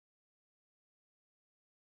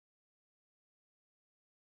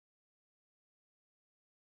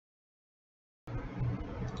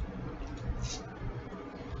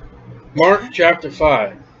Mark chapter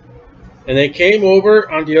 5. And they came over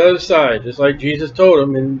on the other side, just like Jesus told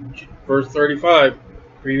them in verse 35,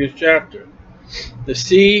 previous chapter. The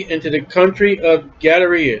sea into the country of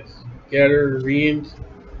Gadarenes.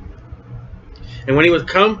 And when he was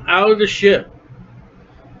come out of the ship,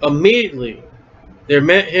 immediately there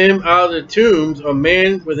met him out of the tombs a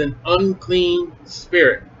man with an unclean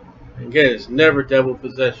spirit. Again, it's never devil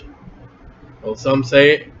possession. Well, some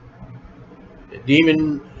say it. A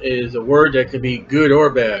demon is a word that could be good or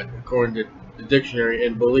bad, according to the dictionary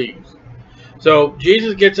and beliefs. So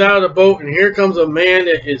Jesus gets out of the boat, and here comes a man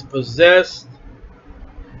that is possessed.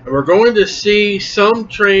 And we're going to see some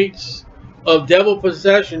traits of devil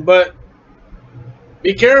possession, but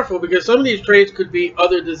be careful, because some of these traits could be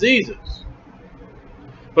other diseases.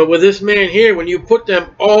 But with this man here, when you put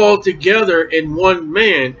them all together in one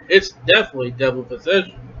man, it's definitely devil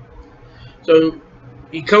possession. So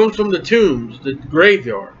he comes from the tombs, the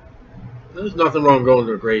graveyard. There's nothing wrong going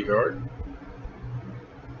to a graveyard.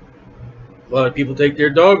 A lot of people take their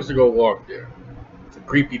dogs to go walk there. It's a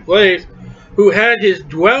creepy place. Who had his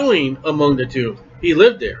dwelling among the tombs. He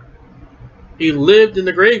lived there. He lived in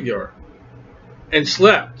the graveyard and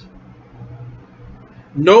slept.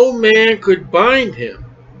 No man could bind him.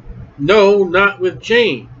 No, not with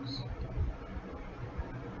chains.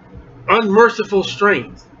 Unmerciful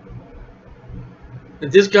strength.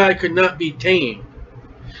 That this guy could not be tamed.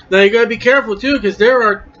 Now you got to be careful too, because there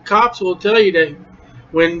are cops who will tell you that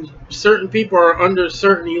when certain people are under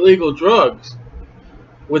certain illegal drugs,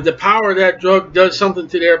 with the power that drug does something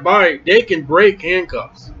to their body, they can break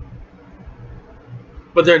handcuffs.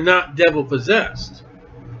 But they're not devil possessed.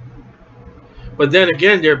 But then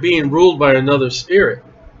again, they're being ruled by another spirit.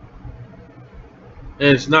 And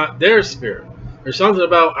it's not their spirit. There's something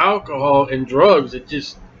about alcohol and drugs that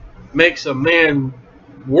just makes a man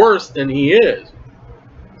worse than he is.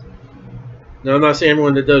 Now, I'm not saying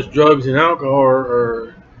everyone that does drugs and alcohol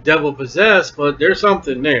are devil possessed, but there's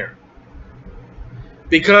something there.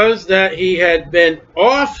 Because that he had been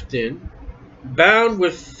often bound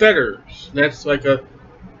with fetters. That's like a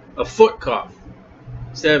foot cuff.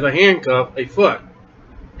 Instead of a handcuff, a foot.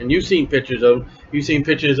 And you've seen pictures of them. You've seen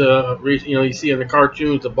pictures of, you see in the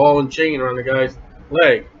cartoons, the ball and chain around the guy's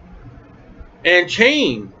leg. And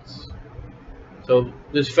chains. So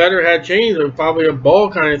this fetter had chains, or probably a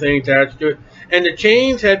ball kind of thing attached to it. And the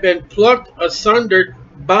chains had been plucked asunder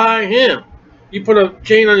by him. You put a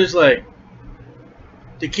chain on his leg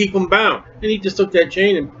to keep him bound. And he just took that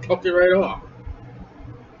chain and plucked it right off.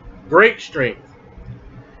 Great strength.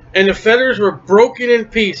 And the fetters were broken in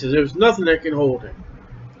pieces. There was nothing that could hold him.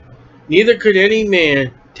 Neither could any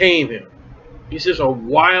man tame him. He's just a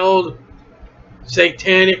wild,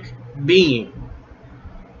 satanic being.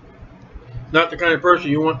 Not the kind of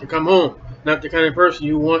person you want to come home. Not the kind of person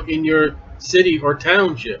you want in your city or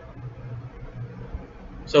township.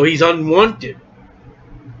 So he's unwanted.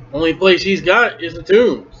 Only place he's got is the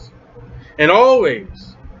tombs. And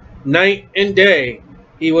always, night and day,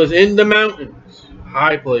 he was in the mountains,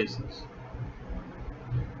 high places.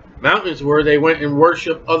 Mountains where they went and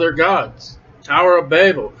worshiped other gods. Tower of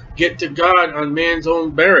Babel, get to God on man's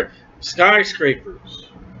own merit. Skyscrapers.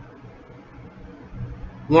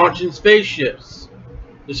 Launching spaceships.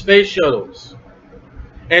 The space shuttles.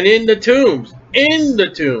 And in the tombs.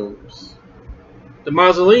 The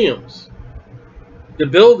mausoleums. The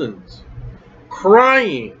buildings.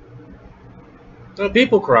 Crying. Now,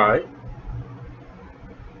 people cry.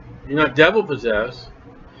 You're not devil possessed.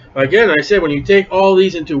 Again, I said, when you take all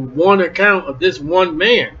these into one account of this one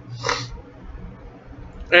man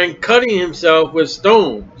and cutting himself with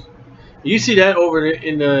stones, you see that over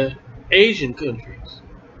in the Asian countries.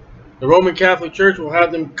 The Roman Catholic Church will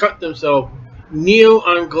have them cut themselves, kneel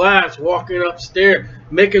on glass, walking upstairs,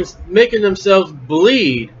 making themselves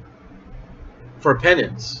bleed for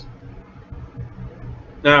penance.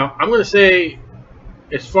 Now, I'm going to say,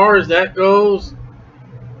 as far as that goes,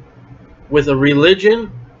 with a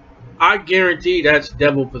religion, I guarantee that's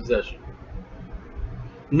devil possession.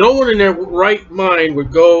 No one in their right mind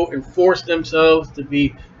would go and force themselves to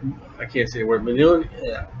be, I can't say the word,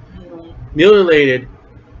 mutilated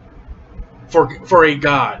for a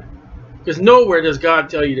God. Because nowhere does God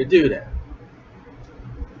tell you to do that.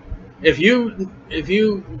 If you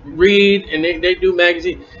read, and they do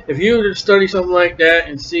magazines, if you study something like that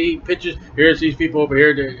and see pictures, here's these people over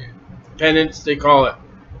here, the penance, they call it.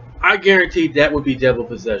 I guarantee that would be devil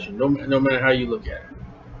possession, no matter how you look at it.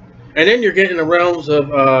 And then you're getting the realms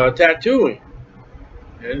of tattooing.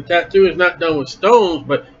 And tattoo is not done with stones,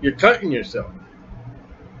 but you're cutting yourself,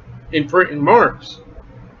 imprinting marks.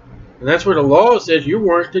 And that's where the law says you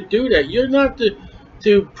weren't to do that. You're not to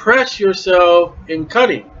to press yourself in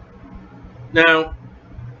cutting. Now,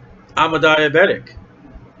 I'm a diabetic.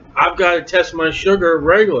 I've got to test my sugar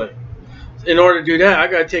regularly. In order to do that, I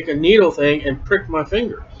got to take a needle thing and prick my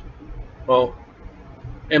fingers. Well,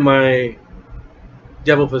 am I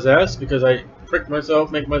devil possessed because I prick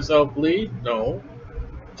myself, make myself bleed? No.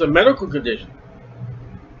 It's a medical condition.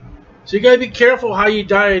 So you got to be careful how you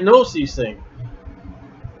diagnose these things.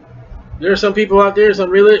 There are some people out there, some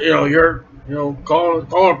really, you're, calling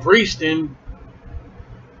a priest, and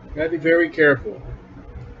you got to be very careful.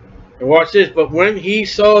 And watch this. But when he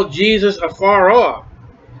saw Jesus afar off,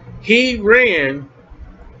 he ran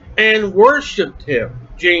and worshipped him.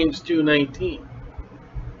 James 2:19.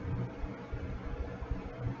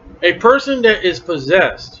 A person that is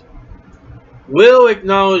possessed will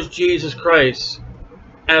acknowledge Jesus Christ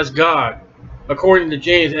as God, according to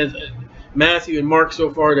James and Matthew and Mark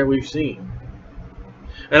so far that we've seen.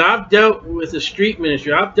 And I've dealt with the street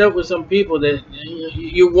ministry. I've dealt with some people that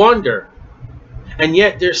you wonder, and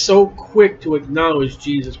yet they're so quick to acknowledge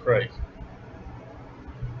Jesus Christ.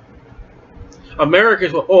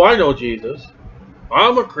 Americans, oh, I know Jesus.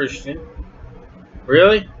 I'm a Christian.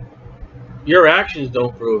 Really? Your actions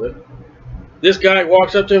don't prove it. This guy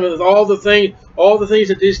walks up to him with all the things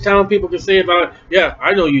that these town people can say about it. Yeah,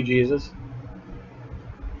 I know you, Jesus.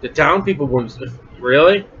 The town people wouldn't.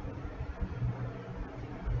 Really?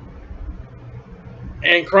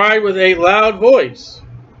 And cried with a loud voice.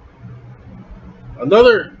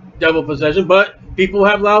 Another devil possession, but people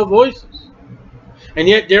have loud voices. And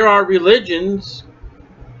yet there are religions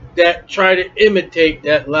that try to imitate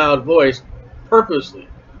that loud voice purposely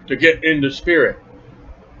to get in the spirit.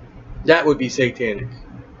 That would be satanic.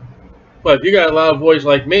 But if you got a loud voice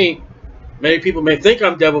like me, many people may think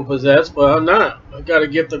I'm devil possessed, but I'm not. I've got a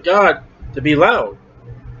gift of God to be loud.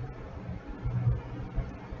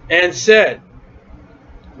 And said,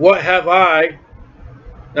 what have I?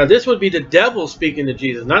 Now this would be the devil speaking to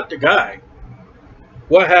Jesus, not the guy.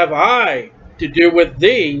 What have I to do with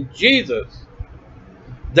thee, Jesus,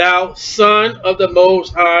 thou Son of the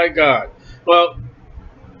Most High God? Well,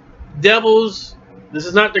 devils, this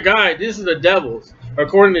is not the guy, this is the devils.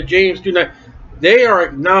 According to James 2:9, they are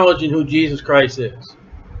acknowledging who Jesus Christ is.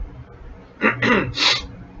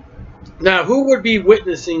 Now, who would be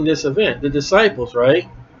witnessing this event? The disciples, right?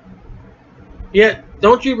 Yet,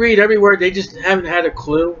 don't you read everywhere they just haven't had a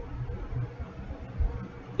clue?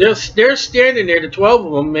 They're standing there, the 12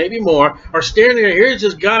 of them, maybe more, are standing there. Here's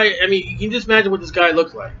this guy. I mean, you can just imagine what this guy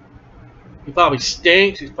looks like. He probably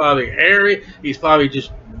stinks. He's probably hairy. He's probably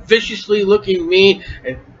just viciously looking mean.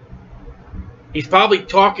 And he's probably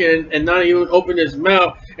talking and not even opening his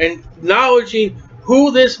mouth. And acknowledging who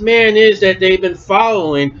this man is that they've been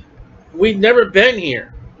following. We've never been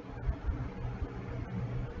here.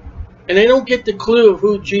 And they don't get the clue of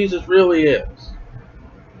who Jesus really is.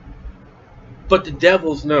 But the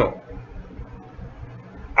devils know.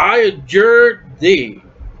 I adjure thee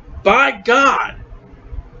by God.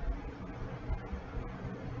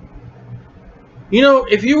 You know,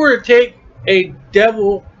 if you were to take a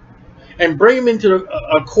devil and bring him into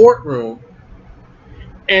a courtroom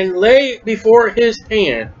and lay before his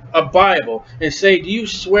hand a Bible and say, do you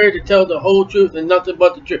swear to tell the whole truth and nothing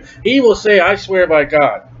but the truth? He will say, I swear by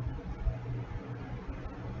God.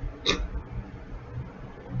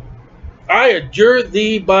 I adjure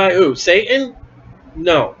thee by who? Satan?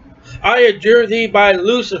 No. I adjure thee by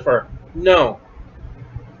Lucifer? No.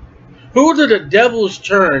 Who do the devils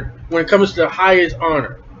turn when it comes to the highest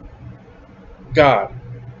honor? God.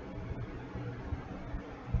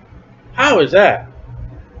 How is that?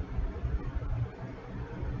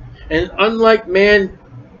 And unlike man,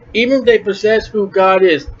 even if they possess who God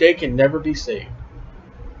is, they can never be saved.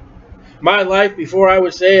 My life before I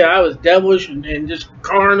was saved, I was devilish and just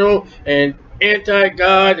carnal and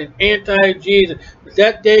anti-God and anti-Jesus. But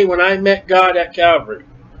that day when I met God at Calvary,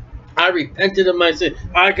 I repented of my sin.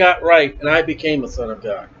 I got right and I became a son of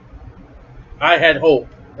God. I had hope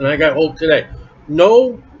and I got hope today.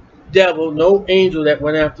 No devil, no angel that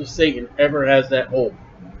went after Satan ever has that hope.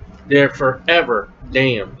 They're forever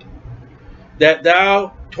damned. That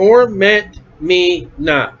thou torment me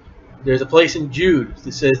not. There's a place in Jude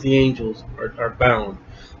that says the angels are bound.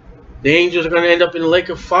 The angels are going to end up in the lake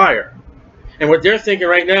of fire. And what they're thinking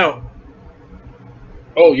right now,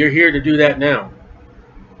 oh, you're here to do that now.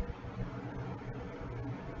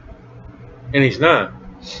 And he's not.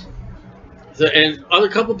 So, and other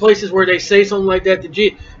couple places where they say something like that to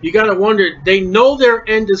Jesus, you got to wonder, they know their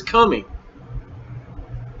end is coming.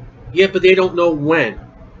 Yet, but they don't know when.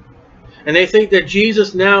 And they think that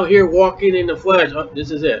Jesus now here walking in the flesh, oh, this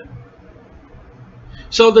is it.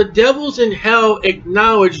 So the devils in hell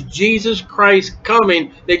acknowledge Jesus Christ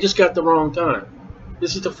coming. They just got the wrong time.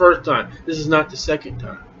 This is the first time. This is not the second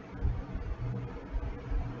time.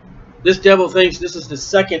 This devil thinks this is the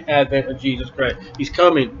second advent of Jesus Christ. He's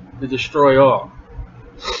coming to destroy all.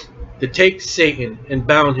 To take Satan and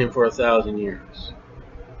bound him for 1,000 years.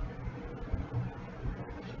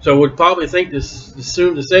 So we'd probably think this is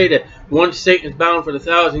soon to say that once Satan is bound for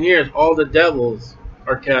 1,000 years, all the devils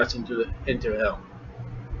are cast into hell.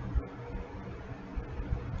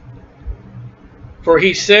 For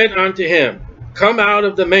he said unto him, Come out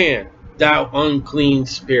of the man, thou unclean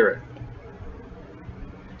spirit.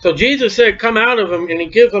 So Jesus said, Come out of him, and he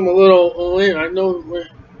gives him a little,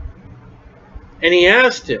 and he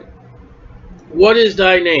asked him, What is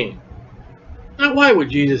thy name? Now, why would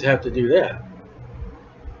Jesus have to do that?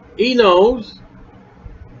 He knows.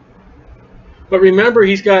 But remember,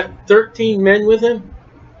 he's got 13 men with him.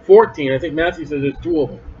 14. I think Matthew says there's 2 of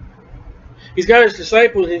them. He's got his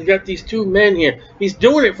disciples, and he's got these 2 men here. He's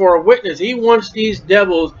doing it for a witness. He wants these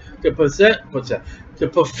devils to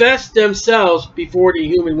profess themselves before the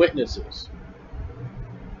human witnesses.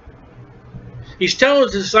 He's telling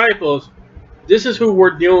his disciples, this is who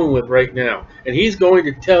we're dealing with right now. And he's going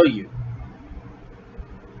to tell you.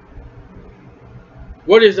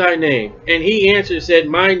 What is thy name? And he answered and said,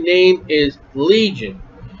 My name is Legion.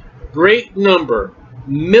 Great number.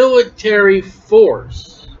 Military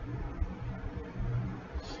force.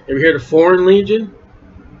 Ever hear of the Foreign Legion?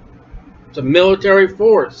 It's a military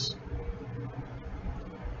force.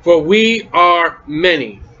 For we are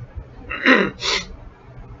many. And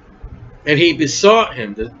he besought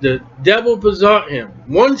him. The devil besought him.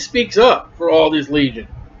 One speaks up for all this legion.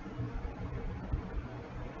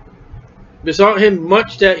 Besought him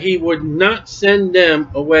much that he would not send them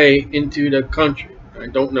away into the country. I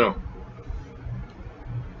don't know.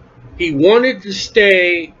 He wanted to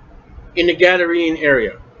stay in the Gadarene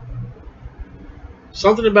area.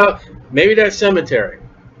 Something about maybe that cemetery.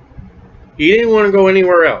 He didn't want to go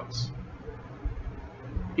anywhere else.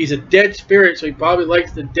 He's a dead spirit, so he probably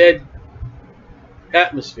likes the dead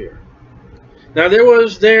atmosphere. Now there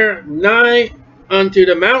was there nigh unto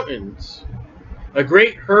the mountains a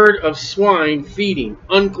great herd of swine feeding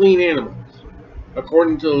unclean animals,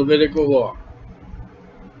 according to the Levitical law.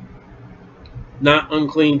 Not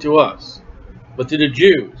unclean to us, but to the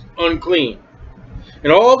Jews, unclean.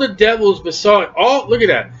 And all the devils besought, look at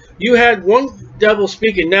that. You had one devil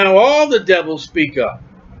speaking, now all the devils speak up.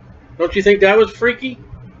 Don't you think that was freaky?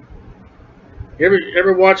 You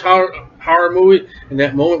ever watch horror movies, and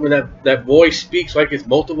that moment when that voice speaks like it's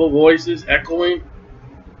multiple voices echoing?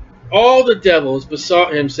 All the devils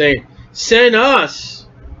besought him, saying, Send us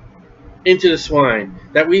into the swine,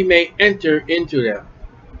 that we may enter into them.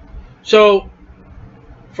 So,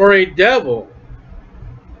 for a devil,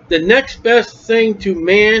 the next best thing to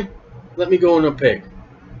man, let me go in a pig.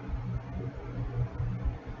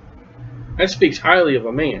 That speaks highly of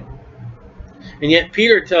a man. And yet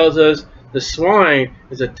Peter tells us the swine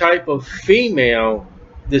is a type of female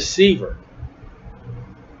deceiver.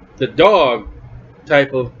 The dog,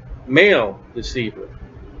 type of male deceiver.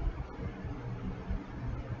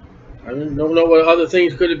 I don't know what other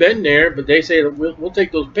things could have been there, but they say we'll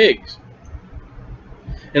take those pigs.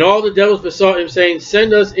 And all the devils besought him, saying,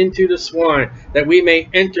 Send us into the swine, that we may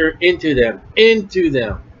enter into them. Into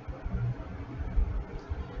them.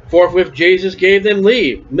 Forthwith Jesus gave them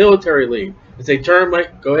leave, military leave. As they turned,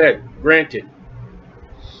 go ahead, granted.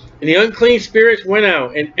 And the unclean spirits went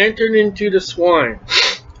out and entered into the swine.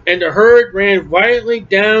 And the herd ran violently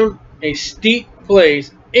down a steep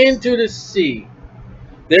place into the sea.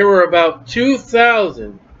 There were about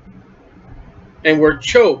 2,000 and were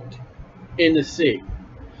choked in the sea.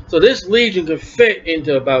 So this legion could fit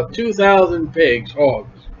into about 2,000 pigs,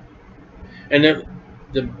 hogs. And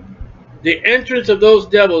the entrance of those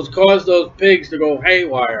devils caused those pigs to go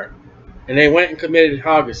haywire. And they went and committed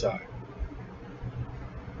homicide.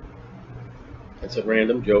 That's a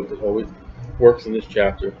random joke that always works in this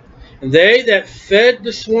chapter. And they that fed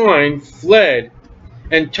the swine fled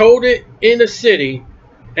and told it in the city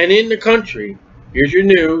and in the country. Here's your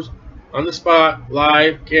news, on the spot,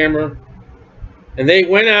 live, camera. And they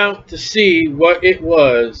went out to see what it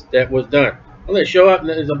was that was done. Well, they show up and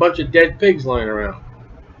there's a bunch of dead pigs lying around.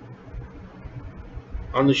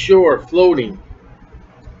 On the shore, floating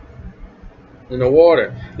in the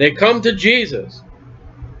water. They come to Jesus.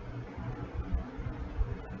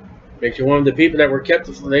 Makes you one of the people that were kept,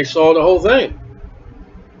 they saw the whole thing.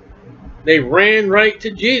 They ran right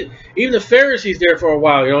to Jesus. Even the Pharisees there for a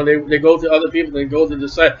while, you know, they go to other people, they go to the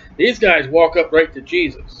side. These guys walk up right to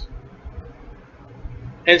Jesus.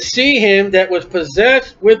 and see him that was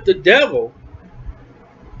possessed with the devil,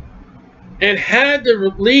 and had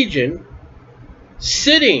the legion,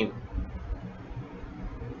 sitting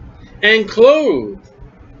and clothed,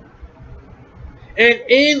 and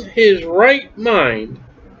in his right mind,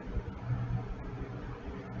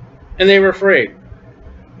 and they were afraid.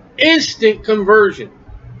 Instant conversion.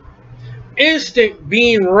 Instant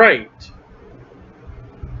being right.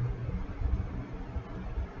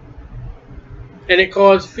 And it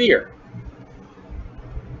caused fear.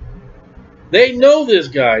 They know this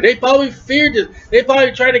guy. They probably feared this. They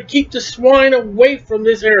probably tried to keep the swine away from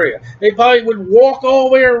this area. They probably would walk all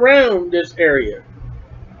the way around this area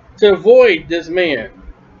to avoid this man.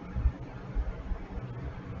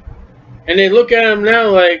 And they look at him now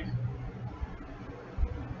like,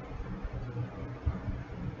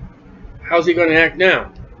 how's he going to act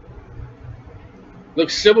now?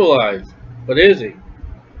 Looks civilized, but is he?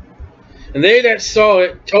 And they that saw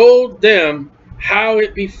it told them how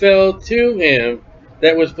it befell to him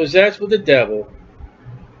that was possessed with the devil.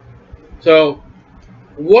 So,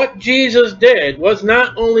 what Jesus did was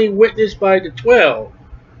not only witnessed by the 12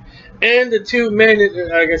 and the 2 men,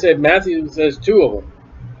 like I said, Matthew says 2 of them.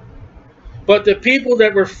 But the people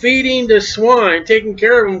that were feeding the swine, taking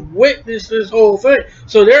care of them, witnessed this whole thing.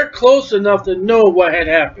 So they're close enough to know what had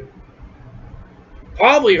happened.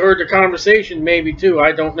 Probably heard the conversation maybe too,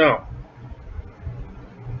 I don't know.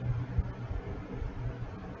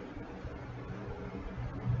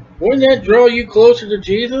 Wouldn't that draw you closer to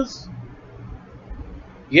Jesus?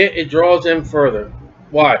 Yet it draws them further.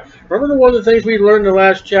 Why? Remember one of the things we learned in the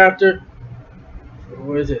last chapter?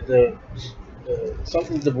 What is it? The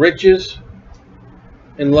riches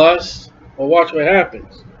and lust? Well, watch what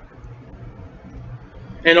happens.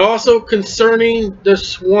 And also concerning the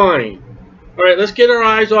swine. All right, let's get our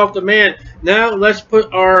eyes off the man. Now let's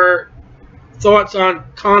put our thoughts on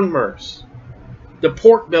commerce. The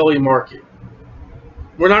pork belly market.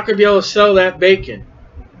 We're not going to be able to sell that bacon.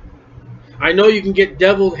 I know you can get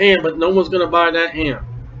deviled ham, but no one's going to buy that ham.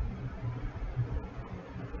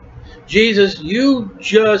 Jesus, you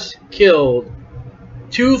just killed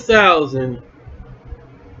 2,000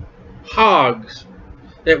 hogs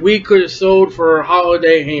that we could have sold for a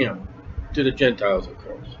holiday ham to the Gentiles, of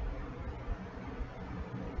course.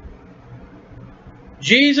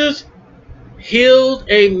 Jesus healed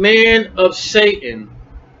a man of Satan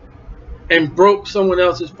and broke someone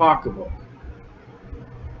else's pocketbook.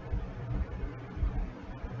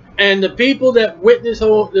 And the people that witness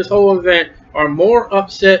this whole event are more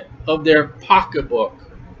upset of their pocketbook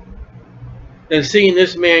than seeing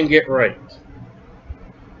this man get right.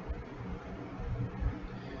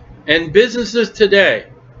 And businesses today,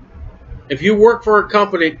 if you work for a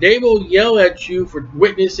company, they will yell at you for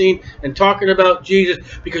witnessing and talking about Jesus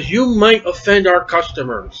because you might offend our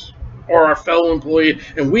customers or our fellow employees,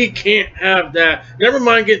 and we can't have that. Never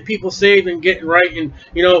mind getting people saved and getting right, and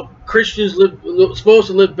you know, Christians supposed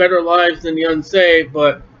to live better lives than the unsaved,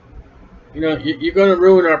 but you know, you're going to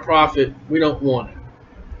ruin our profit. We don't want it.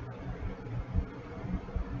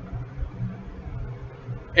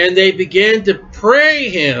 And they began to pray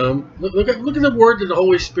him. Look at the word that the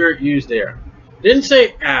Holy Spirit used there. It didn't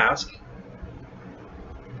say ask.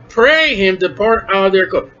 Pray him to depart out of their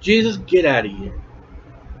court. Jesus, get out of here.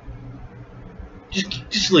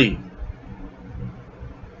 Just leave.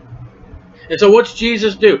 And so what's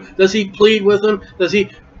Jesus do? Does he plead with them? Does he,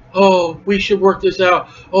 oh, we should work this out.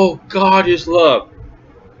 Oh, God is love.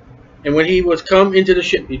 And when he was come into the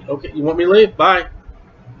ship, okay, you want me to leave? Bye.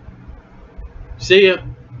 See ya.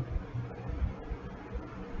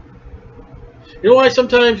 You know why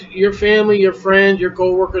sometimes your family, your friends, your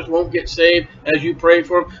co-workers won't get saved as you pray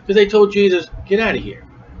for them? Because they told Jesus, get out of here.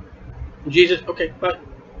 And Jesus, okay, bye.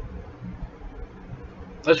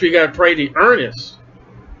 That's where you got to pray the earnest.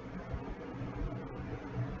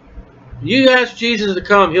 You ask Jesus to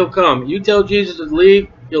come, he'll come. You tell Jesus to leave,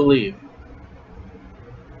 he'll leave.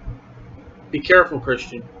 Be careful,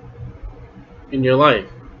 Christian, in your life.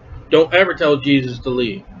 Don't ever tell Jesus to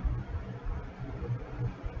leave.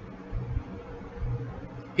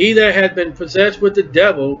 He that had been possessed with the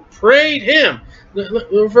devil prayed him.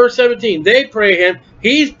 Verse 17, they pray him,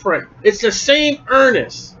 he's praying. It's the same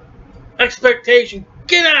earnest expectation.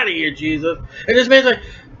 Get out of here, Jesus. And this man's like,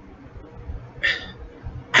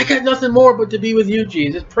 I got nothing more but to be with you,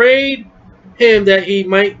 Jesus. Prayed him that he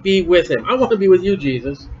might be with him. I want to be with you,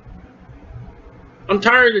 Jesus. I'm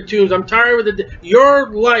tired of the tombs. I'm tired of your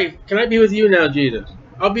life. Can I be with you now, Jesus?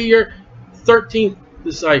 I'll be your 13th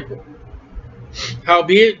disciple.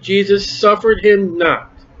 Howbeit Jesus suffered him not,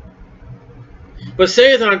 but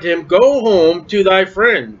saith unto him, go home to thy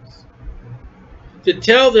friends, to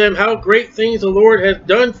tell them how great things the Lord has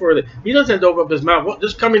done for them. He doesn't have to open up his mouth.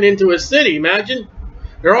 Just coming into a city, imagine.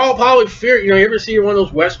 They're all probably fearing. You know, you ever see one of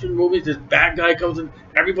those Western movies? This bad guy comes in,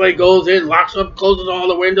 everybody goes in, locks up, closes all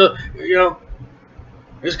the windows. You know,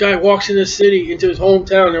 this guy walks in the city, into his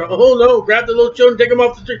hometown. They're, oh no, grab the little children, take them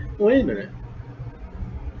off the street. Wait a minute.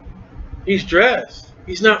 He's dressed.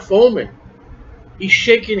 He's not foaming. He's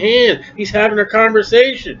shaking hands. He's having a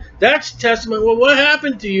conversation. That's testament. Well, what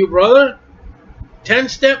happened to you, brother?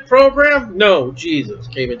 10-step program? No, Jesus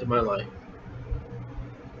came into my life.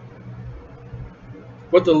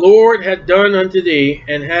 What the Lord had done unto thee,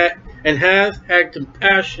 and hath had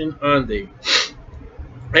compassion on thee.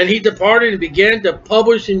 And he departed and began to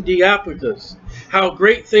publish in Decapolis how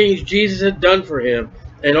great things Jesus had done for him,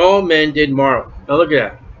 and all men did marvel. Now look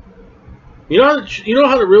at that. You know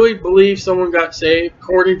how to really believe someone got saved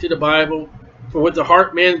according to the Bible? For with the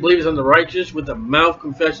heart man believes on the righteous, with the mouth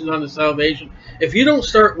confession on the salvation. If you don't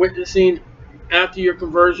start witnessing after your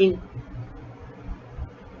conversion,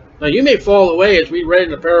 now you may fall away, as we read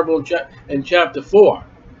in the parable in chapter 4.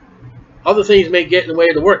 Other things may get in the way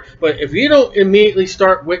of the word. But if you don't immediately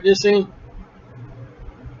start witnessing,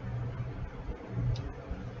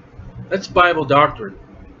 that's Bible doctrine.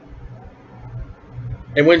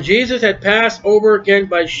 And when Jesus had passed over again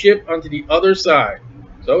by ship unto the other side,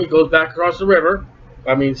 so he goes back across the river,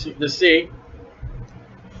 the sea,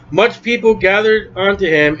 much people gathered unto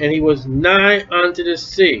him, and he was nigh unto the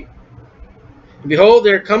sea. And behold,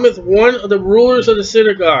 there cometh one of the rulers of the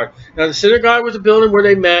synagogue. Now the synagogue was a building where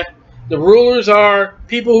they met. The rulers are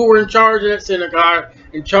people who were in charge of that synagogue,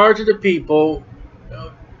 in charge of the people.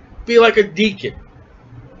 Be like a deacon.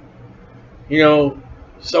 You know,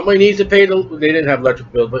 somebody needs to pay the... They didn't have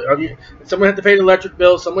electric bills, but someone had to pay the electric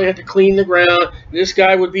bill. Somebody had to clean the ground. This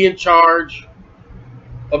guy would be in charge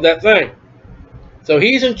of that thing. So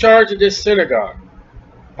he's in charge of this synagogue.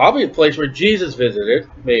 Probably a place where Jesus visited,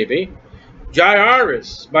 maybe.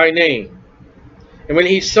 Jairus by name. And when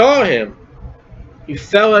he saw him, he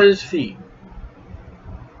fell at his feet.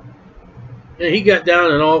 And he got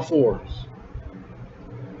down on all fours.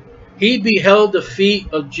 He beheld the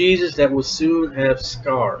feet of Jesus that would soon have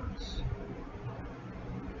scars.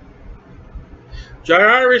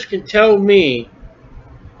 Jairus can tell me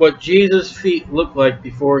what Jesus' feet looked like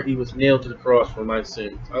before he was nailed to the cross for my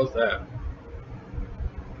sins. How's that?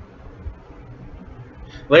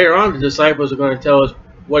 Later on, the disciples are going to tell us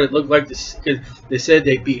what it looked like, because they said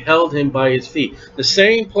they beheld him by his feet. The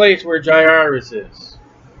same place where Jairus is.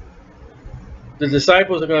 The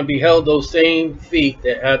disciples are going to beheld those same feet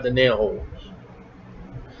that had the nail holes.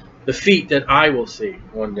 The feet that I will see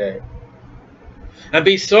one day. And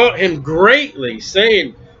besought him greatly,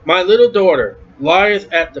 saying, my little daughter lieth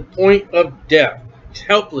at the point of death.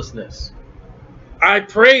 Helplessness. I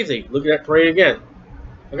pray thee. Look at that, pray again.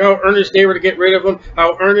 Look how earnest they were to get rid of him.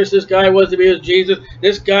 How earnest this guy was to be with Jesus.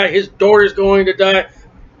 This guy, his daughter's going to die.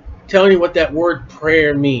 I'm telling you what that word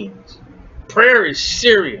prayer means. Prayer is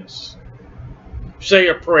serious. Say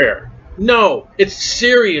a prayer. No, it's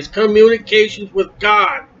serious. Communications with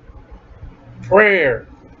God. Prayer.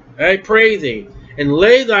 I pray thee, and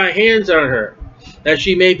lay thy hands on her, that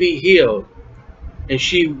she may be healed, and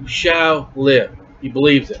she shall live. He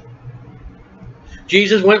believes it.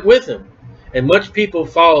 Jesus went with him. And much people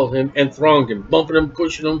followed him and thronged him, bumping him,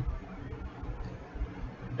 pushing him.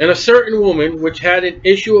 And a certain woman which had an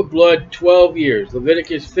issue of blood 12 years,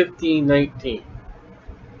 Leviticus 15:19.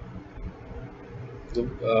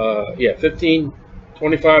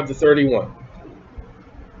 15:25 to 31.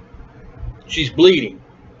 She's bleeding.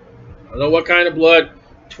 I don't know what kind of blood.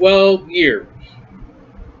 12 years.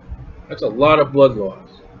 That's a lot of blood loss.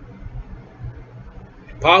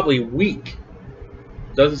 Probably weak.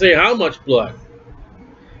 Doesn't say how much blood.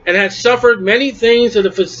 And had suffered many things of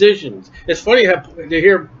the physicians. It's funny to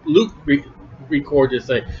hear Luke record this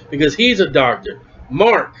thing, because he's a doctor.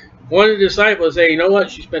 Mark, one of the disciples, say, you know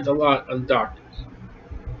what? She spent a lot on doctors.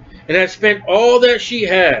 And had spent all that she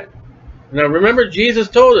had. Now remember, Jesus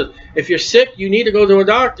told us, if you're sick, you need to go to a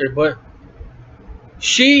doctor. But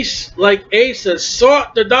she, like Asa,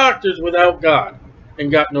 sought the doctors without God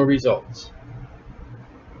and got no results.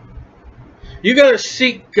 You got to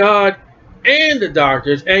seek God and the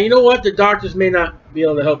doctors. And you know what? The doctors may not be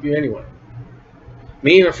able to help you anyway.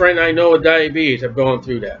 Me and a friend I know with diabetes have gone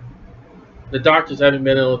through that. The doctors haven't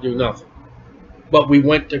been able to do nothing. But we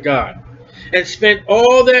went to God. And spent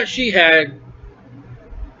all that she had.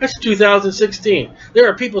 That's 2016. There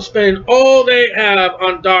are people spending all they have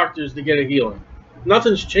on doctors to get a healing.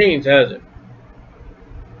 Nothing's changed, has it?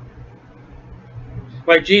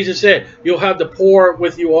 Like Jesus said, you'll have the poor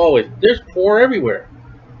with you always. There's poor everywhere.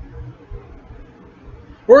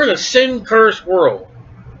 We're in a sin-cursed world.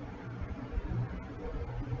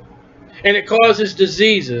 And it causes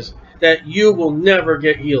diseases that you will never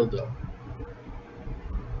get healed of.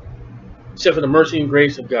 Except for the mercy and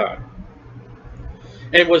grace of God.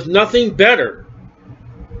 And it was nothing better,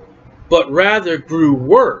 but rather grew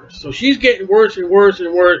worse. So she's getting worse and worse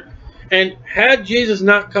and worse. And had Jesus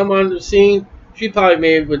not come on the scene, she probably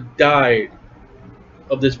may have died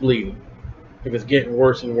of this bleeding. If it's getting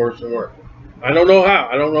worse and worse and worse. I don't know how.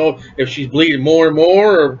 I don't know if she's bleeding more and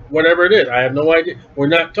more or whatever it is. I have no idea. We're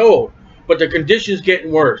not told. But the condition's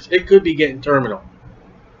getting worse. It could be getting terminal.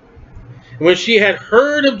 And when she had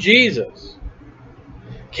heard of Jesus,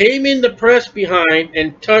 came in the press behind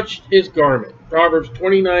and touched his garment. Proverbs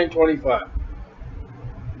 29:25.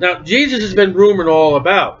 Now, Jesus has been rumored all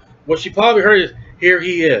about. What she probably heard is, here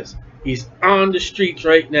he is. He's on the streets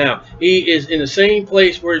right now. He is in the same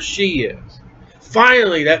place where she is.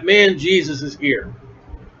 Finally, that man Jesus is here.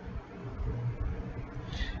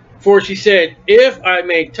 For she said, if I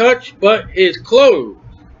may touch but his clothes,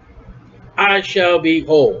 I shall be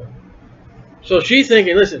whole. So she's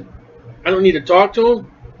thinking, listen, I don't need to talk to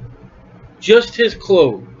him. Just his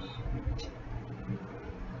clothes.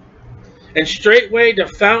 And straightway the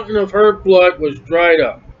fountain of her blood was dried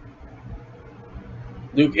up.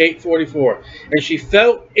 Luke 8:44. And she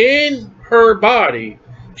felt in her body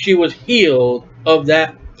she was healed of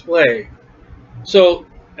that plague. So,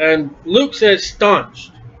 and Luke says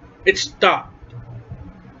staunched. It stopped.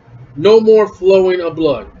 No more flowing of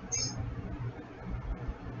blood.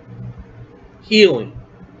 Healing.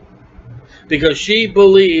 Because she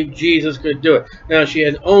believed Jesus could do it. Now, she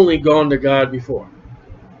had only gone to God before.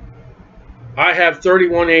 I have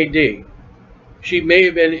 31 AD. She may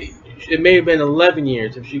have been, it may have been 11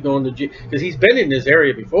 years if she'd gone to Jesus. Because he's been in this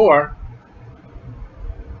area before.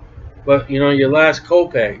 But, you know, your last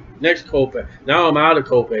copay, next copay. Now I'm out of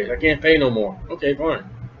copays. I can't pay no more. Okay, fine.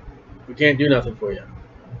 We can't do nothing for you.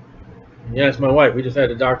 And yeah, it's my wife. We just had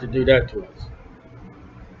the doctor do that to us.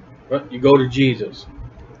 But you go to Jesus.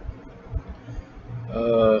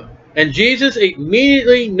 And Jesus,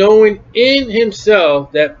 immediately knowing in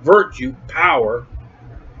himself that virtue, power,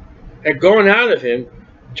 had gone out of him,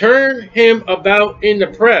 turned him about in the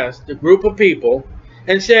press, the group of people,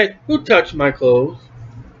 and said, who touched my clothes?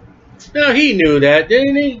 Now he knew that,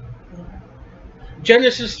 didn't he?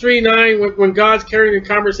 Genesis 3:9, when God's carrying the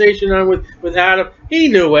conversation on with Adam, he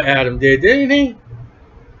knew what Adam did, didn't he?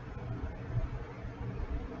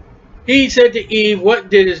 He said to Eve, what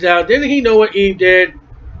didst thou? Didn't he know what Eve did?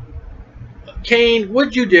 Cain,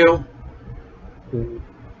 what'd you do?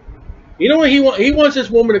 You know what he wants? He wants this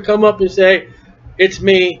woman to come up and say, it's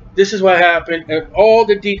me, this is what happened, and all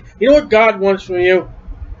the details. You know what God wants from you?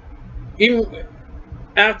 Even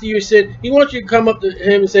after you sin, he wants you to come up to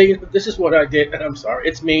him and say, this is what I did, and I'm sorry.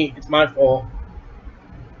 It's me. It's my fault.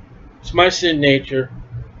 It's my sin nature.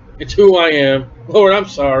 It's who I am. Lord, I'm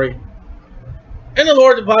sorry. And the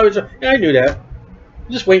Lord, the Bible says, yeah, I knew that.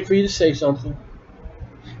 I'm just waiting for you to say something.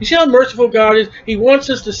 You see how merciful God is? He wants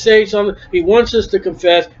us to say something. He wants us to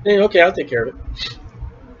confess. And, okay, I'll take care of it.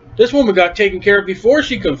 This woman got taken care of before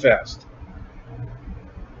she confessed.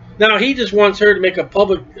 Now, he just wants her to make a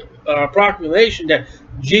public proclamation that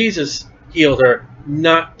Jesus healed her,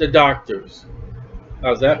 not the doctors.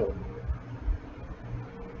 How's that one?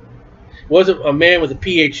 It wasn't a man with a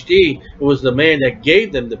PhD. It was the man that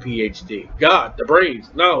gave them the PhD. God, the brains,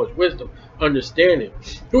 knowledge, wisdom, understanding.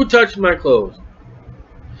 Who touched my clothes?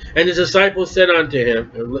 And his disciples said unto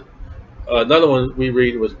him, and another one we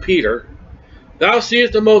read was Peter, thou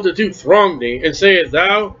seest the multitude throng thee, and sayest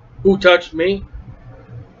thou, who touched me?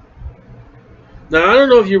 Now, I don't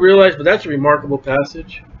know if you realize, but that's a remarkable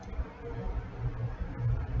passage.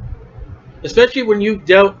 Especially when you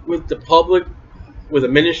dealt with the public, with a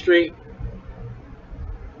ministry.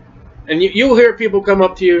 And you'll hear people come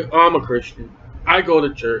up to you, oh, I'm a Christian. I go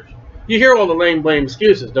to church. You hear all the lame, blame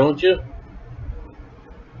excuses, don't you?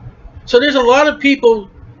 So there's a lot of people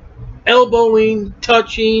elbowing,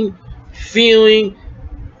 touching, feeling,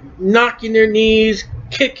 knocking their knees,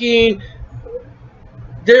 kicking.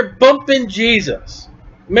 They're bumping Jesus.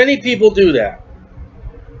 Many people do that.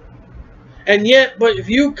 And yet, but if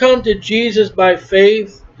you come to Jesus by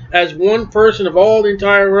faith, as one person of all the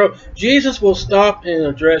entire world, Jesus will stop and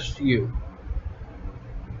address you.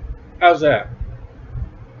 How's that?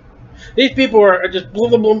 These people are just, blah,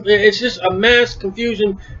 blah, blah. It's just a mass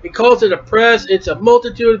confusion. He calls it a press. It's a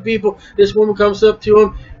multitude of people. This woman comes up to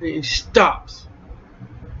him and he stops.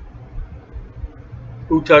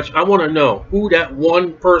 Who touched? I want to know who that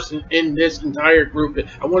one person in this entire group is.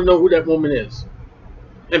 I want to know who that woman is.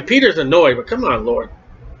 And Peter's annoyed, but come on, Lord.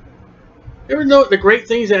 Ever know the great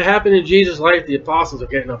things that happened in Jesus' life? The apostles are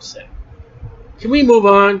getting upset. Can we move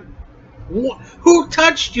on? Who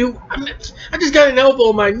touched you? I just got an elbow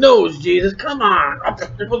in my nose, Jesus. Come on.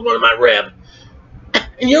 It was one of my ribs.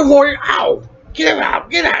 And you're worried. Ow. Get out.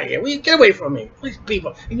 Get out of here. Get away from me. Please,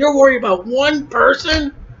 people. And you're worried about one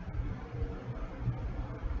person?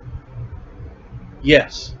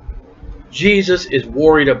 Yes. Jesus is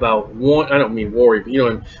worried about one. I don't mean worried, but you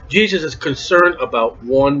know, Jesus is concerned about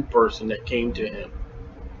one person that came to him.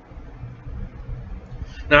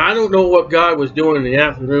 Now, I don't know what God was doing in the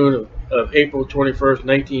afternoon of April 21st,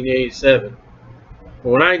 1987. But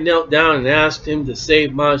when I knelt down and asked him to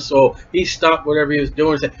save my soul, he stopped whatever he was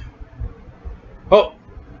doing and said, "Oh,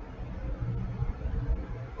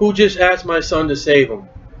 who just asked my son to save him?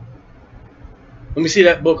 Let me see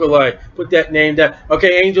that book of life. Put that name down.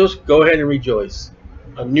 Okay, angels, go ahead and rejoice.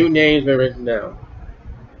 A new name's been written down."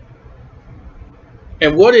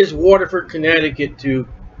 And what is Waterford, Connecticut to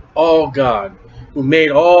all God, who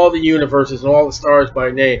made all the universes and all the stars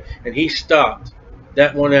by name? And he stopped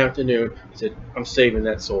that one afternoon and said, "I'm saving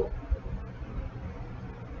that soul."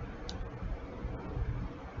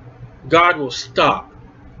 God will stop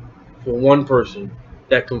for one person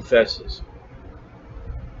that confesses.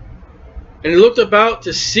 And he looked about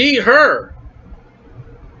to see her.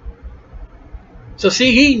 So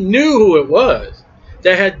see, he knew who it was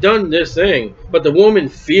that had done this thing. But the woman,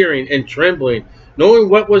 fearing and trembling, knowing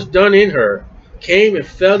what was done in her, came and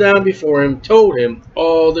fell down before him, told him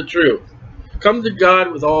all the truth. Come to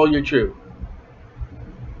God with all your truth.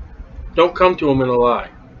 Don't come to him in a lie.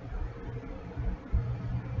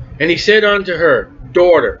 And he said unto her,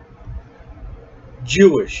 "Daughter,"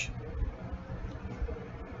 Jewish.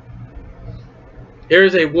 There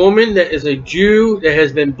is a woman that is a Jew that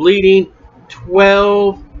has been bleeding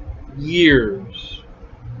 12 years.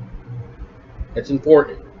 That's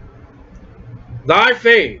important. "Thy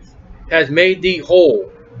faith has made thee whole.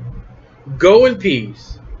 Go in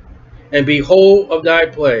peace and be whole of thy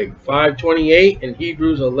plague." 5:28 and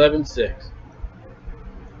Hebrews 11:6.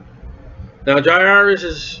 Now Jairus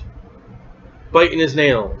is biting his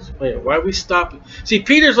nails. Why are we stopping? See,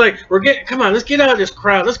 Peter's like, come on, let's get out of this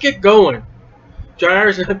crowd. Let's get going.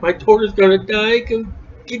 Jairus said, "My daughter's gonna die. Can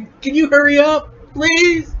you hurry up,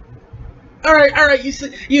 please?" All right.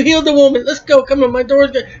 You healed the woman. Let's go. Come on, my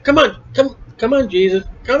daughter's gonna. Come on, Jesus.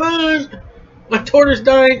 Come on. My daughter's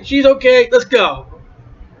dying. She's okay. Let's go.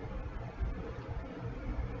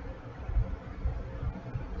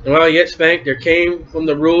 And while yet spake, there came from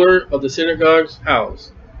the ruler of the synagogue's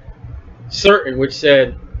house certain which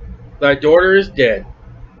said, "Thy daughter is dead.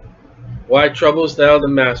 Why troublest thou the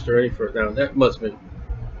master any further?" Now, that must have been.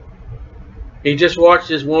 He just watched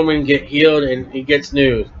this woman get healed and he gets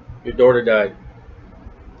news. Your daughter died.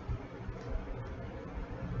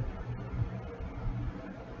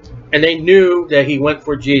 And they knew that he went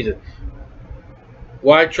for Jesus.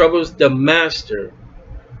 Why troubles the master?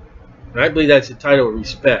 And I believe that's the title of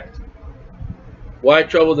respect. Why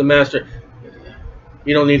trouble the master?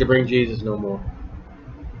 You don't need to bring Jesus no more.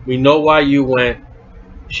 We know why you went.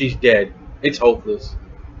 She's dead. It's hopeless.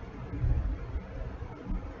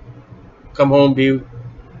 Come home, be.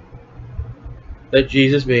 Let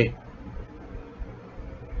Jesus be.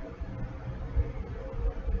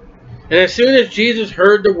 And as soon as Jesus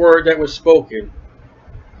heard the word that was spoken,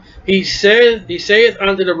 he saith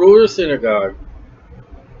unto the ruler of the synagogue,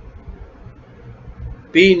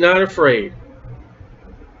 "Be not afraid,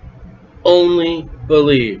 only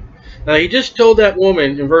believe." Now he just told that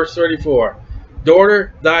woman in verse 34,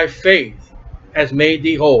 "Daughter, thy faith has made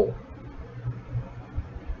thee whole."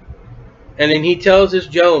 And then he tells this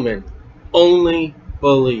gentleman, "Only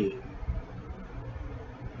believe."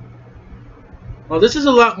 Well, this is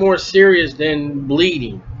a lot more serious than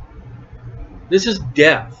bleeding. This is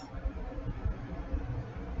death.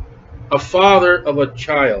 A father of a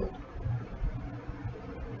child.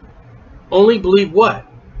 Only believe what?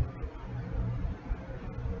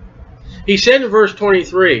 He said in verse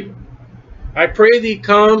 23, "I pray thee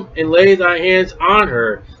come and lay thy hands on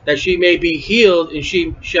her, that she may be healed and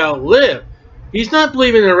she shall live." He's not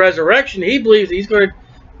believing in a resurrection. He believes he's going to.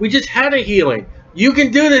 We just had a healing. You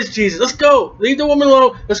can do this, Jesus. Let's go. Leave the woman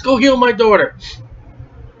alone. Let's go heal my daughter.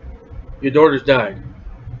 Your daughter's died.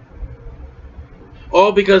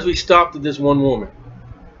 All because we stopped at this one woman.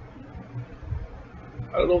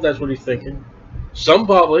 I don't know if that's what he's thinking. Some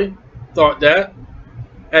probably thought that.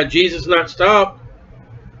 Had Jesus not stopped.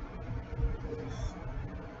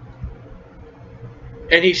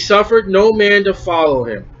 And he suffered no man to follow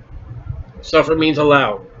him. Suffer means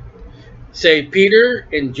allowed. Say Peter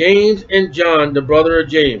and James and John, the brother of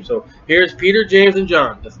James. So here's Peter, James, and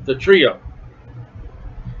John, the trio.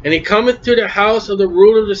 And he cometh to the house of the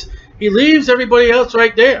ruler of the... He leaves everybody else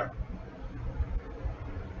right there.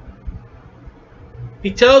 He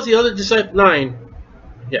tells the other disciples,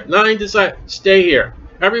 9 disciples, stay here.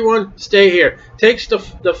 Everyone, stay here. Takes the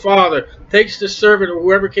father, takes the servant or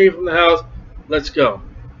whoever came from the house. Let's go.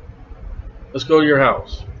 Let's go to your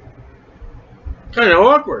house. Kind of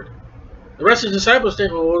awkward. The rest of the disciples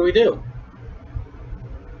think, well, what do we do?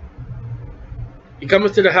 He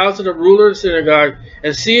cometh to the house of the ruler of the synagogue,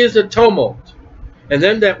 and seeth the tumult, and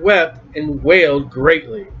them that wept and wailed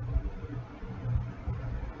greatly.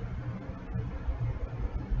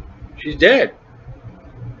 She's dead.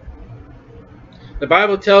 The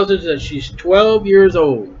Bible tells us that she's 12 years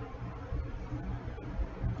old.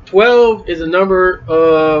 12 is the number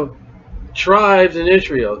of tribes in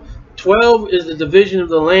Israel. 12 is the division of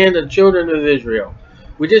the land of the children of Israel.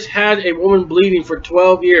 We just had a woman bleeding for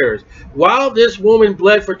 12 years. While this woman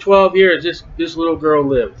bled for 12 years, this little girl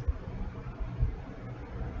lived.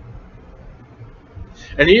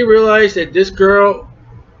 And he realized that this girl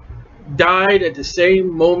died at the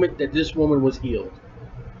same moment that this woman was healed.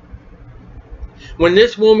 When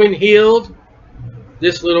this woman healed,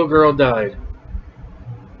 this little girl died.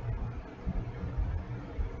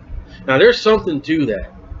 Now there's something to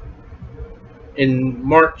that. In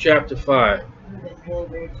Mark chapter 5.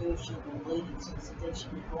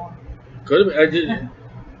 Could have been.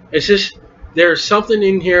 It's just, there's something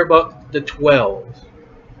in here about the 12.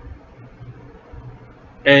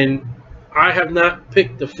 And I have not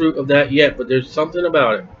picked the fruit of that yet, but there's something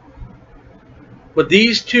about it. But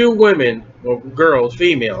these two women, or girls,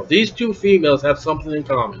 females, these two females have something in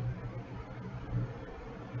common.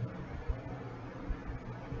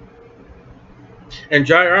 And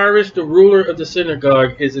Jairus, the ruler of the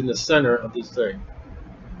synagogue, is in the center of this thing.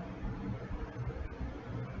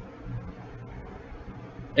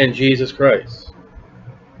 And Jesus Christ.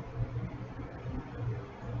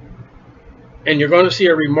 And you're going to see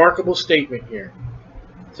a remarkable statement here.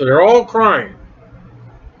 So they're all crying.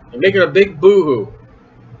 They're making a big boo-hoo.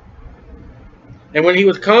 And when he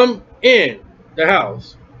was come in the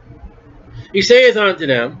house, he saith unto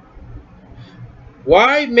them,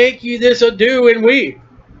 why make ye this ado and weep?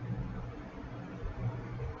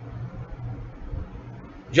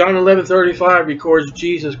 John 11:35 records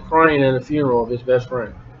Jesus crying at a funeral of his best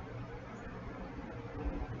friend.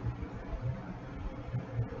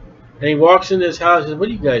 And he walks into his house and says, what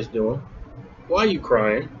are you guys doing? Why are you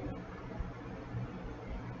crying?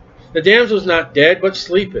 The damsel's not dead, but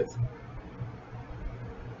sleepeth.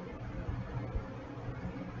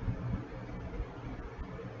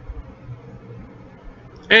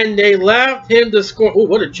 And they laughed him to scorn. Oh,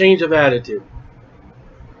 what a change of attitude.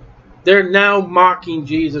 They're now mocking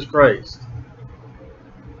Jesus Christ.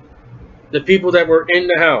 The people that were in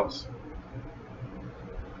the house.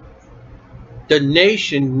 The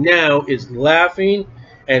nation now is laughing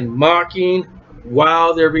and mocking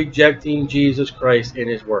while they're rejecting Jesus Christ and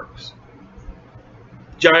his works.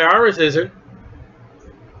 Jairus isn't.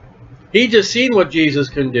 He just seen what Jesus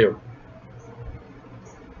can do.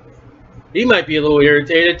 He might be a little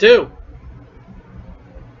irritated too.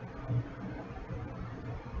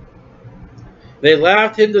 They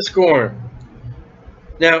laughed him to scorn.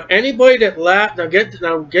 Now, anybody that laughed, now get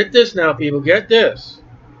this now, people, get this.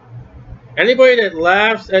 Anybody that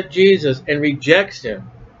laughs at Jesus and rejects him,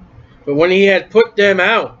 but when he had put them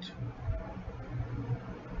out,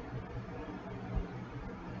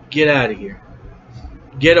 get out of here.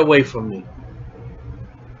 Get away from me.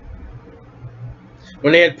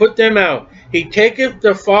 When they had put them out, he taketh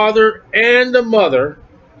the father and the mother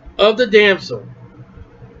of the damsel,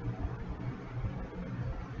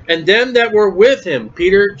 and them that were with him,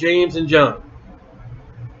 Peter, James, and John,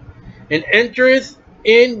 and entereth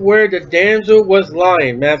in where the damsel was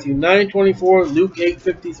lying, Matthew 9:24, Luke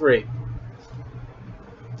 8:53.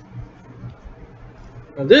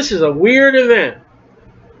 Now this is a weird event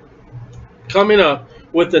coming up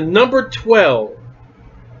with the number 12.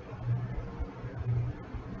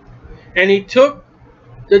 And he took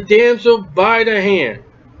the damsel by the hand.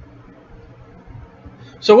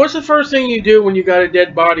 So what's the first thing you do when you got a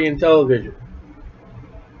dead body in television?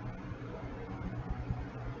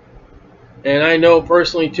 And I know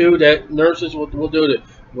personally too that nurses will do this.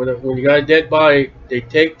 When you got a dead body, they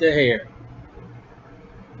take the hand.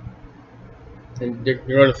 And you're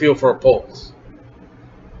going to feel for a pulse.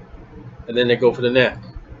 And then they go for the neck.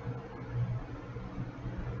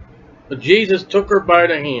 But Jesus took her by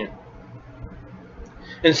the hand.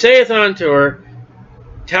 And saith unto her,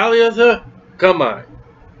 Talitha cumi.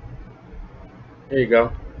 There you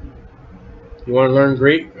go. You want to learn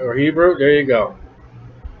Greek or Hebrew? There you go.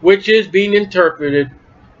 Which is being interpreted,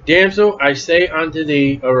 Damsel, I say unto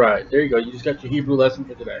thee, arise. There you go. You just got your Hebrew lesson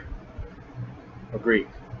for today. Or Greek.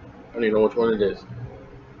 I don't even know which one it is.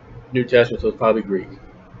 New Testament, so it's probably Greek.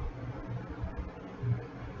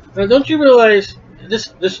 Now, don't you realize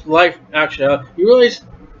this life actually? You realize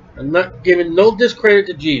I'm not giving no discredit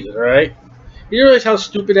to Jesus, all right? You realize how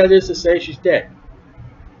stupid that is to say she's dead?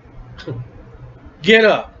 Get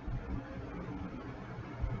up.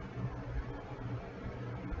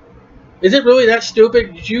 Is it really that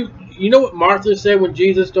stupid? Did you know what Martha said when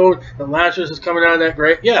Jesus told that Lazarus is coming out of that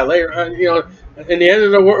grave? Yeah, later, you know, in the end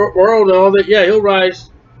of the world and all that. Yeah, he'll rise.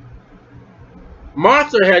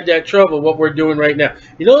 Martha had that trouble. What we're doing right now.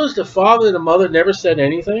 You notice the father and the mother never said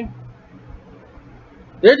anything.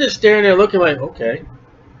 They're just staring there, looking like, okay.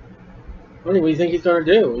 What do you think he's going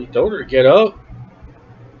to do? He told her to get up.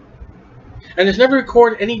 And there's never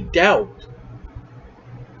recorded any doubt.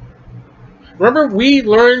 Remember,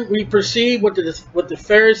 we perceive what the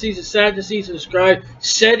Pharisees, the Sadducees, and the scribes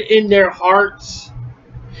said in their hearts,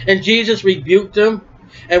 and Jesus rebuked them.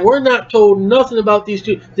 And we're not told nothing about these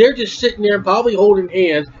two. They're just sitting there, probably holding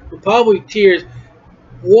hands, with probably tears,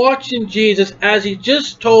 watching Jesus as he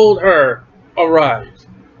just told her, "Arise."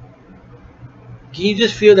 Can you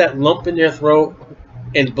just feel that lump in their throat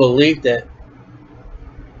and believe that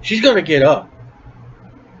she's going to get up?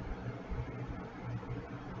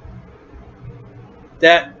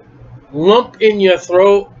 That lump in your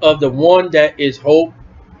throat of the one that is hope,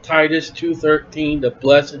 Titus 2:13, the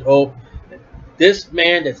blessed hope. This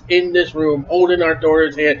man that's in this room holding our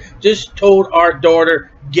daughter's hand just told our daughter,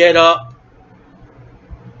 get up.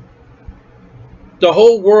 The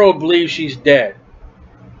whole world believes she's dead.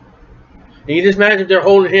 And you just imagine if they're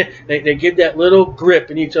holding hands, they give that little grip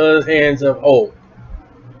in each other's hands of hope.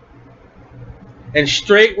 And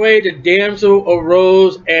straightway the damsel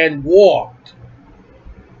arose and walked.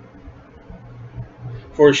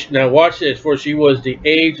 Now watch this. For she was the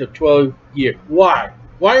age of 12 years. Why?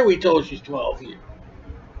 Why are we told she's 12 years?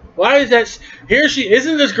 Why is that? Here she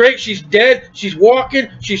isn't this great? She's dead. She's walking.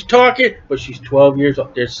 She's talking. But she's 12 years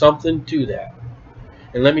old. There's something to that.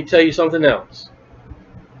 And let me tell you something else.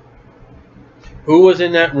 Who was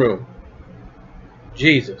in that room?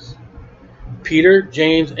 Jesus. Peter,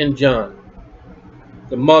 James, and John.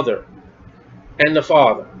 The mother and the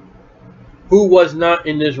father. Who was not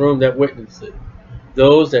in this room that witnessed it?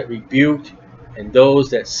 Those that rebuked and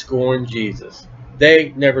those that scorned Jesus.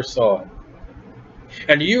 They never saw it.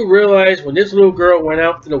 And do you realize when this little girl went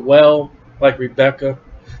out to the well like Rebecca,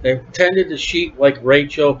 they tended the sheep like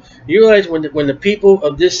Rachel, you realize when the people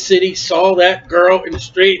of this city saw that girl in the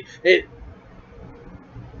street, they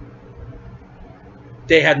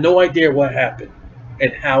had no idea what happened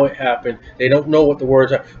and how it happened. They don't know what the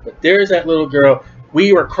words are. But there's that little girl.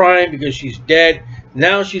 We were crying because she's dead.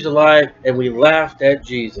 Now she's alive, and we laughed at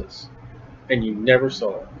Jesus. And you never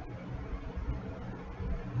saw it.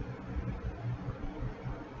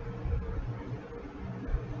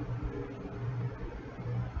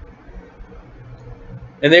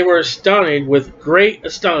 And they were astonished with great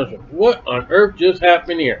astonishment. What on earth just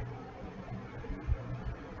happened here?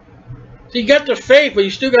 So you got the faith, but you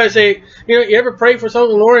still got to say, you know, you ever pray for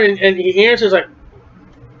something, Lord, and he answers like,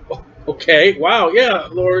 oh, okay, wow, yeah,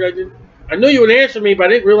 Lord, I knew you would answer me, but I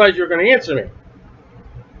didn't realize you were going to answer me.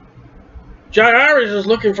 Jairus was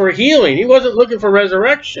looking for healing. He wasn't looking for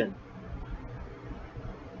resurrection.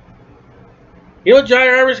 You know what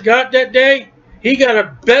Jairus got that day? He got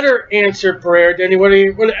a better answered prayer than he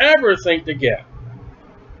would ever think to get.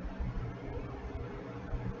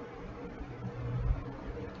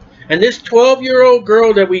 And this 12-year-old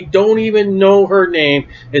girl that we don't even know her name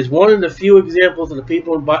is one of the few examples of the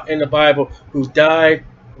people in the Bible who died,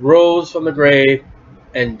 rose from the grave,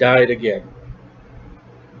 and died again.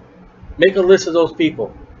 Make a list of those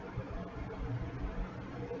people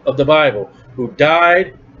of the Bible who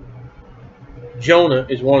died. Jonah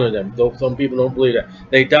is one of them, though some people don't believe that.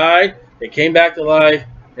 They died, they came back to life,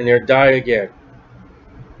 and they died again.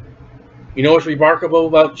 You know what's remarkable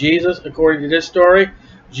about Jesus, according to this story?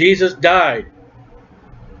 Jesus died.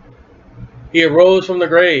 He arose from the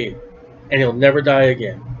grave, and he'll never die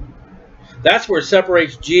again. That's where it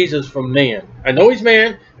separates Jesus from man. I know he's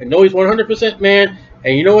man. I know he's 100% man.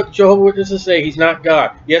 And you know what Jehovah's Witnesses say? He's not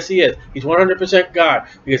God. Yes, he is. He's 100% God.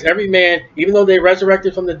 Because every man, even though they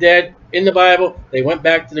resurrected from the dead in the Bible, they went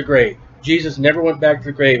back to the grave. Jesus never went back to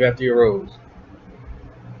the grave after he arose.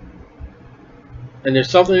 And there's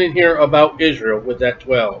something in here about Israel with that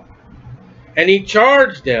 12. And he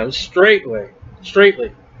charged them straightly,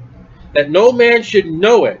 that no man should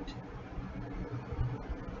know it.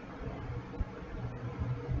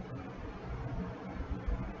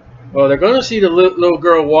 Well, they're going to see the little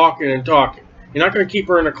girl walking and talking. You're not going to keep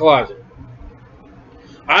her in a closet.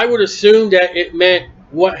 I would assume that it meant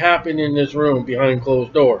what happened in this room behind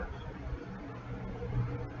closed doors.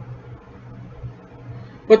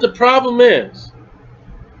 But the problem is,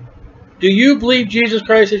 do you believe Jesus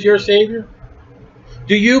Christ is your Savior?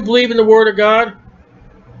 Do you believe in the Word of God?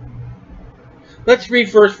 Let's read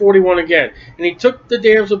verse 41 again. And he took the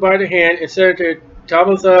damsel by the hand and said to her,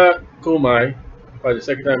 Talitha cumi, by the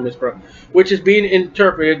second time mispronounced, which is being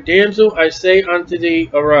interpreted, Damsel, I say unto thee,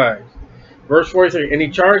 arise. Verse 43, and he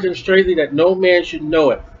charged him straitly that no man should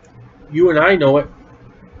know it. You and I know it.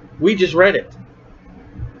 We just read it.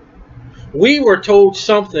 We were told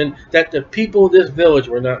something that the people of this village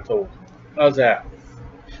were not told. How's that?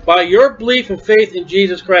 By your belief and faith in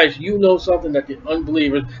Jesus Christ, you know something that the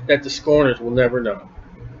unbelievers, that the scorners will never know.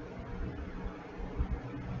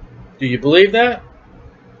 Do you believe that?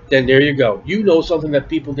 Then there you go. You know something that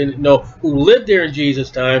people didn't know, who lived there in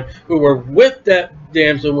Jesus' time, who were with that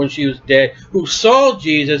damsel when she was dead, who saw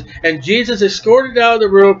Jesus, and Jesus escorted out of the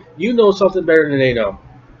room. You know something better than they know.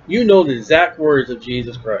 You know the exact words of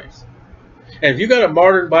Jesus Christ. And if you got a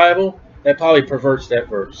modern Bible, that probably perverts that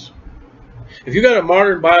verse. If you got a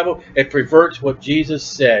modern Bible, it perverts what Jesus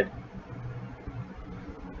said.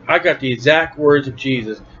 I got the exact words of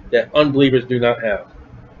Jesus that unbelievers do not have.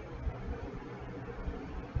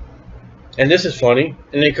 And this is funny.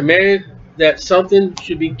 And they commanded that something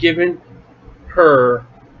should be given her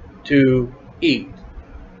to eat.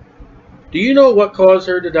 Do you know what caused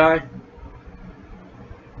her to die?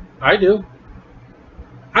 I do.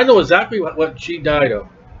 I know exactly what she died of.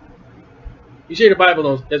 You say the Bible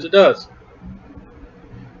knows. Yes, it does.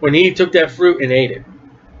 When Eve took that fruit and ate it.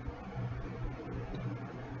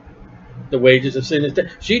 The wages of sin is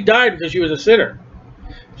death. She died because she was a sinner.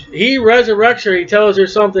 He resurrects her. He tells her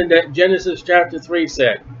something that Genesis chapter 3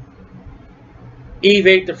 said. Eve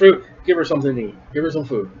ate the fruit. Give her something to eat. Give her some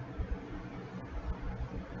food.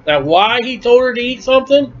 Now, why he told her to eat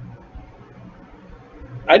something?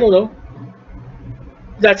 I don't know.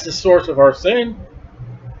 That's the source of our sin.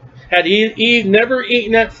 Had Eve never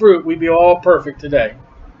eaten that fruit, we'd be all perfect today.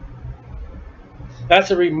 That's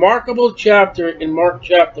a remarkable chapter in Mark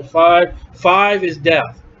chapter 5. 5 is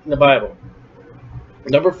death in the Bible.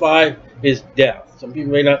 Number 5 is death. Some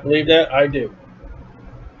people may not believe that. I do.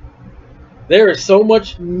 There is so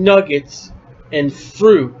much nuggets and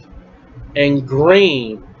fruit and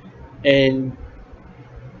grain and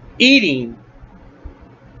eating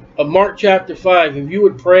of Mark chapter 5. If you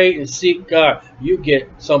would pray and seek God, you get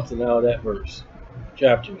something out of that verse.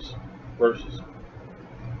 Chapters. Verses.